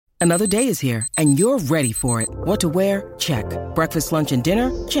Another day is here, and you're ready for it. What to wear? Check. Breakfast, lunch, and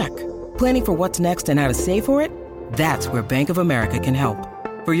dinner? Check. Planning for what's next and how to save for it? That's where Bank of America can help.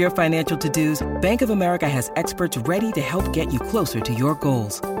 For your financial to-dos, Bank of America has experts ready to help get you closer to your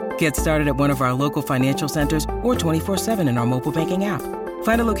goals. Get started at one of our local financial centers or 24/7 in our mobile banking app.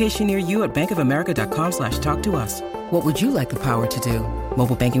 Find a location near you at bankofamerica.com/talktous. What would you like the power to do?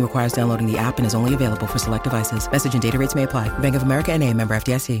 Mobile banking requires downloading the app and is only available for select devices. Message and data rates may apply. Bank of America N.A., member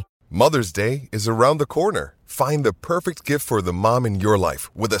FDIC. Mother's Day is around the corner. Find the perfect gift for the mom in your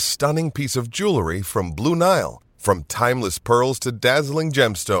life with a stunning piece of jewelry from Blue Nile. From timeless pearls to dazzling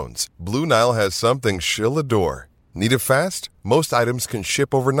gemstones, Blue Nile has something she'll adore. Need it fast? Most items can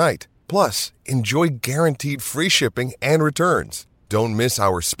ship overnight. Plus, enjoy guaranteed free shipping and returns. Don't miss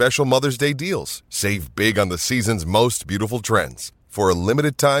our special Mother's Day deals. Save big on the season's most beautiful trends. For a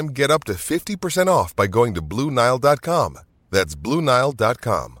limited time, get up to 50% off by going to BlueNile.com. That's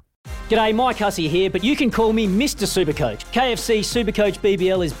BlueNile.com. G'day, Mike Hussey here, but you can call me Mr. Supercoach. KFC Supercoach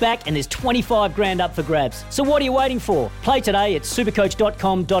BBL is back and there's 25 grand up for grabs. So what are you waiting for? Play today at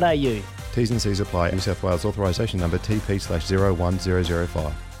supercoach.com.au. T's and C's apply. New South Wales authorisation number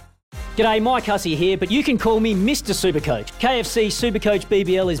TP/01005. G'day, Mike Hussey here, but you can call me Mr. Supercoach. KFC Supercoach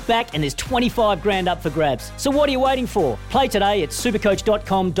BBL is back and there's 25 grand up for grabs. So what are you waiting for? Play today at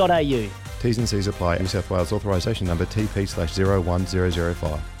supercoach.com.au. T's and C's apply. New South Wales authorisation number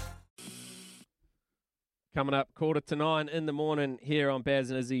TP/01005. Coming up 8:45 in the morning here on Baz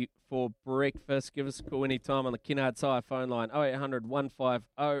and Izzy for breakfast. Give us a call anytime on the Kennards Hire phone line 0800 150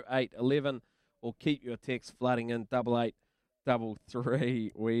 811 or keep your text flooding in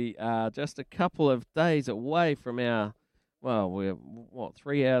 8833. We are just a couple of days away from we're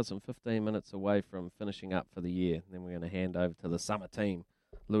 3 hours and 15 minutes away from finishing up for the year. Then we're going to hand over to the summer team,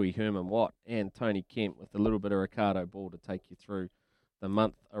 Louis Herman-Watt and Tony Kemp, with a little bit of Ricardo Ball to take you through the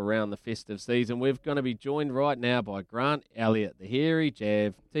month around the festive season. We're going to be joined right now by Grant Elliott, the hairy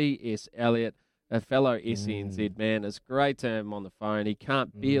Jav, T.S. Elliott, a fellow SENZ man. It's great to have him on the phone. He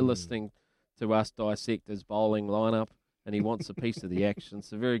can't bear listening to us dissect his bowling lineup, and he wants a piece of the action.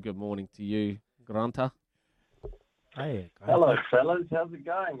 So very good morning to you, Granta. Hey, hello, fellas. How's it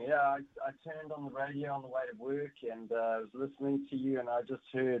going? Yeah, I turned on the radio on the way to work and I was listening to you, and I just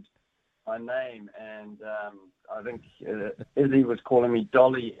heard my name, and I think Izzy was calling me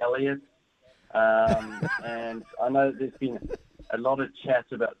Dolly Elliott, and I know there's been a lot of chat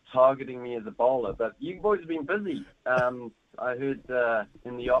about targeting me as a bowler, but you boys have been busy. I heard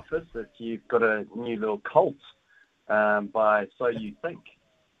in the office that you've got a new little cult by So You Think.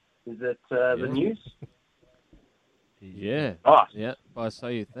 Is that the news? Yeah. Oh. Yeah, by So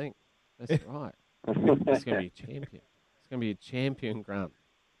You Think. That's right. It's going to be a champion. It's going to be a champion, Grant.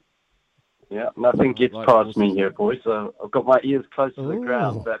 Yeah, nothing gets past me here, boys. So I've got my ears close to the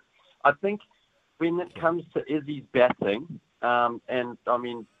ground. But I think when it comes to Izzy's batting, and I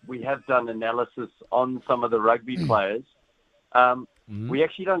mean, we have done analysis on some of the rugby players. We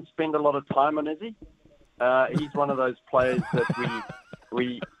actually don't spend a lot of time on Izzy. He's one of those players that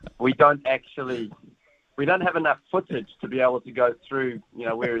we don't actually, we don't have enough footage to be able to go through,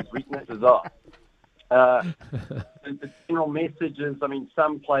 where his weaknesses are. The general message is, I mean,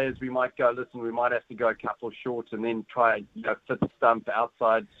 some players we might go, listen, we might have to go a couple short and then try, fit the stump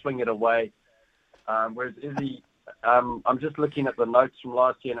outside, swing it away. Whereas Izzy, I'm just looking at the notes from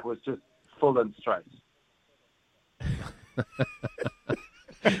last year, and it was just full and straight.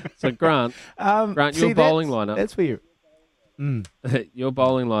 So Grant, your bowling lineup. That's weird. Your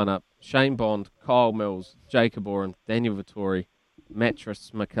bowling lineup: Shane Bond, Kyle Mills, Jacob Oram, Daniel Vettori, Mattress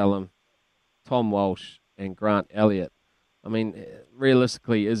McCullum, Tom Walsh, and Grant Elliott. I mean,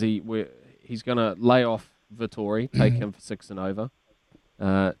 realistically, he's going to lay off Vettori, take him for 6 and over.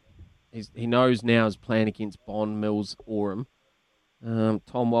 He knows now his plan against Bond, Mills, Oram.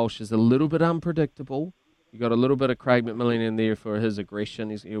 Tom Walsh is a little bit unpredictable. You got a little bit of Craig McMillan in there for his aggression.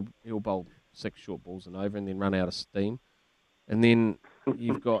 He'll bowl 6 short balls and over, and then run out of steam. And then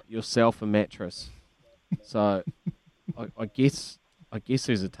you've got yourself a Mattress. So I guess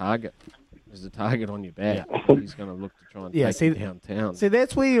there's a target. There's a target on your back. Yeah. He's going to look to try and take it downtown. See,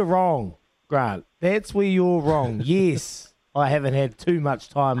 that's where you're wrong, Grant. That's where you're wrong. Yes, I haven't had too much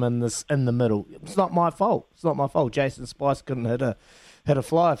time in the middle. It's not my fault. Jason Spice couldn't hit a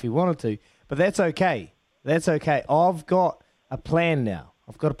fly if he wanted to, but that's okay. I've got a plan now.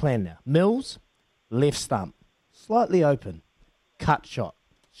 Mills, left stump, slightly open, cut shot,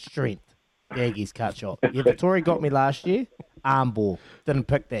 strength. Yagi's cut shot. Yeah, Vittori got me last year. Arm ball. Didn't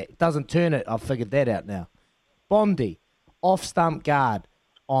pick that. Doesn't turn it. I've figured that out now. Bondi, off stump guard,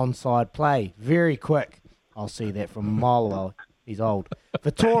 onside play. Very quick. I'll see that from a mile away. He's old.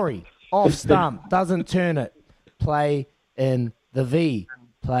 Vittori, off stump, doesn't turn it. Play in the V.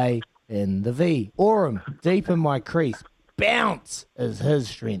 Play in the V. Oram, deep in my crease. Bounce is his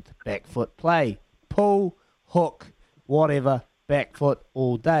strength. Back foot play. Pull, hook, whatever. Back foot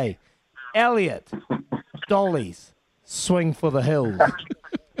all day. Elliot, dollies. Swing for the hills.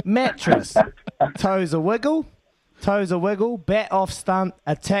 Mattress, toes a wiggle. Bat off stunt.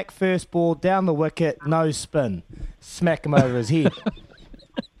 Attack first ball down the wicket. No spin. Smack him over his head.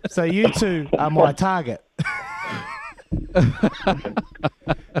 So you two are my target.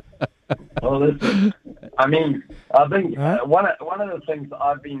 Well, listen, I think one of the things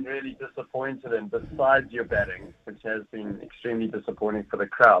I've been really disappointed in, besides your batting, which has been extremely disappointing for the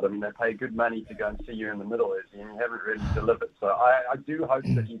crowd. I mean, they pay good money to go and see you in the middle, Izzy, and you haven't really delivered. So I do hope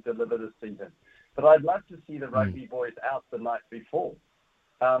that you deliver this season. But I'd love to see the rugby boys out the night before.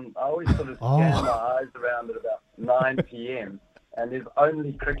 I always sort of scan my eyes around at about 9 p.m. and there's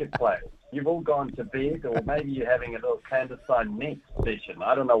only cricket players. You've all gone to bed, or maybe you're having a little clandestine net session.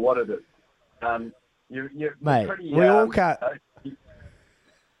 I don't know what it is. You're Mate, pretty, we all can't.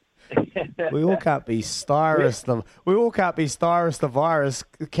 We all can't be Styrus the virus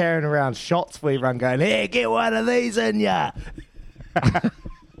carrying around shots for everyone going, hey, get one of these in ya.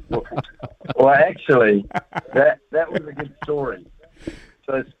 Well, actually, that was a good story.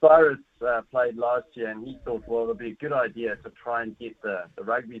 So Cyrus played last year, and he thought, well, it'll be a good idea to try and get the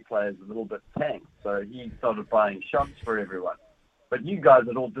rugby players a little bit tanked. So he started buying shots for everyone. But you guys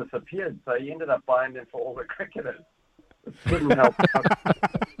had all disappeared, so he ended up buying them for all the cricketers. It didn't help.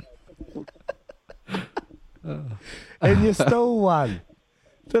 And you still won.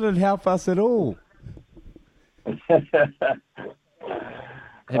 Didn't help us at all.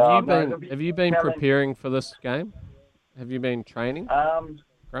 Have you been preparing for this game? Have you been training,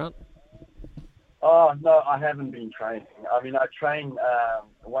 Grant? Oh, no, I haven't been training. I mean, I train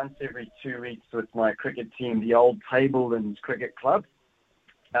once every 2 weeks with my cricket team, the old Tablelands Cricket Club,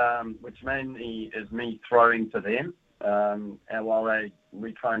 which mainly is me throwing to them, and while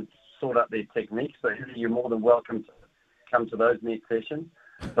we try and sort out their techniques. So you're more than welcome to come to those net sessions.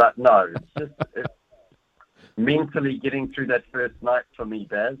 But no, it's mentally getting through that first night for me,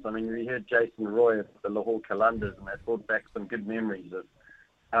 Baz. I mean, we heard Jason Roy of the Lahore Qalandars, and that brought back some good memories of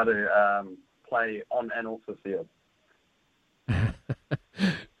how to play on and off the field.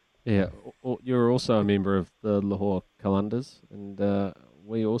 Yeah, you're also a member of the Lahore Qalandars, and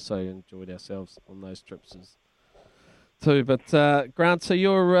we also enjoyed ourselves on those trips too. But Grant, so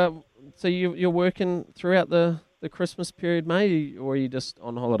you're working throughout the Christmas period, mate, or are you just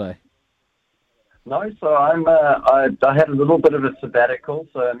on holiday? No, so I had a little bit of a sabbatical.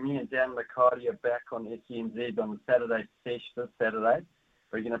 So me and Dan McCarty are back on SENZ on the Saturday sesh this Saturday.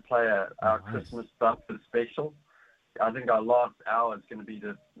 We're going to play our Christmas bumper special. I think our last hour is going to be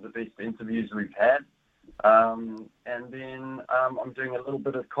the best interviews we've had. And then I'm doing a little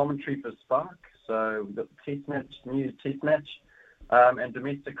bit of commentary for Spark. So we've got the new test match, and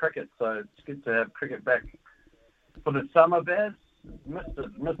domestic cricket. So it's good to have cricket back for the summer, Baz.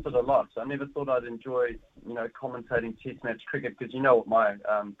 Missed it a lot. So I never thought I'd enjoy, commentating test match cricket, because you know what my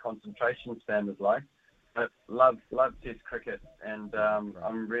concentration span is like. But love test cricket, and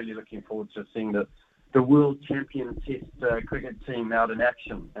I'm really looking forward to seeing the world champion test cricket team out in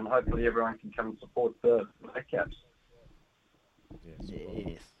action, and hopefully everyone can come and support the Black Caps.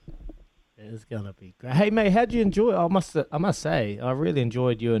 Yes. It's gonna be great. Hey mate, how'd you enjoy it? I must say, I really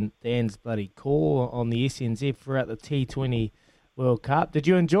enjoyed you and Dan's bloody call on the SNZ throughout the T20 World Cup. Did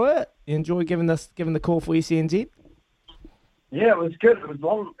you enjoy it? You enjoy giving the call for SNZ? Yeah, it was good. It was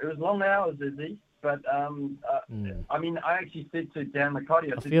long hours, Izzy. But I mean, I actually said to Dan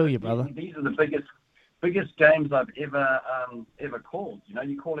McCarty, I feel you, brother. These are the biggest games I've ever called.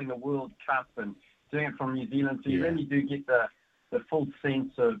 You're calling the World Cup and doing it from New Zealand, so you really do get the full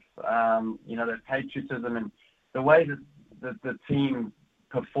sense of that patriotism, and the way that the team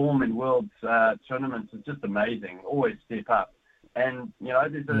perform in world tournaments is just amazing. Always step up, and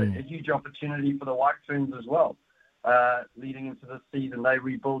there's a huge opportunity for the White Ferns as well. Leading into this season, they're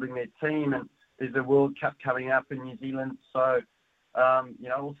rebuilding their team, and there's a World Cup coming up in New Zealand. So,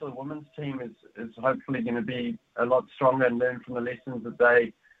 also the women's team is hopefully going to be a lot stronger and learn from the lessons that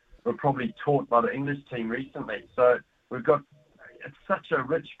they were probably taught by the English team recently. So it's such a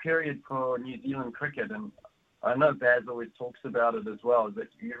rich period for New Zealand cricket, and I know Baz always talks about it as well, that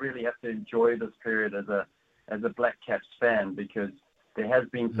you really have to enjoy this period as a Black Caps fan, because there has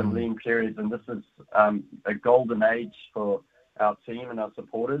been some lean periods, and this is a golden age for our team and our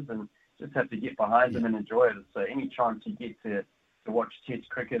supporters, and just have to get behind them and enjoy it. So any chance you get to watch test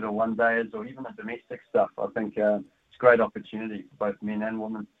cricket or one days or even the domestic stuff, I think it's great opportunity for both men and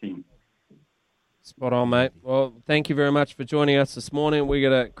women's teams. Spot on, mate. Well, thank you very much for joining us this morning. We're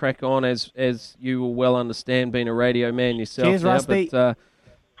going to crack on, as you will well understand, being a radio man yourself. Cheers, Rusty. But,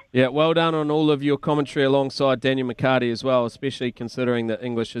 yeah, well done on all of your commentary alongside Daniel McCarty as well, especially considering that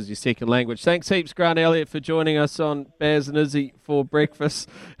English is your second language. Thanks heaps, Grant Elliott, for joining us on Baz and Izzy for breakfast,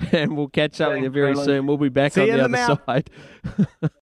 and we'll catch up with you very soon. We'll be back on the other side.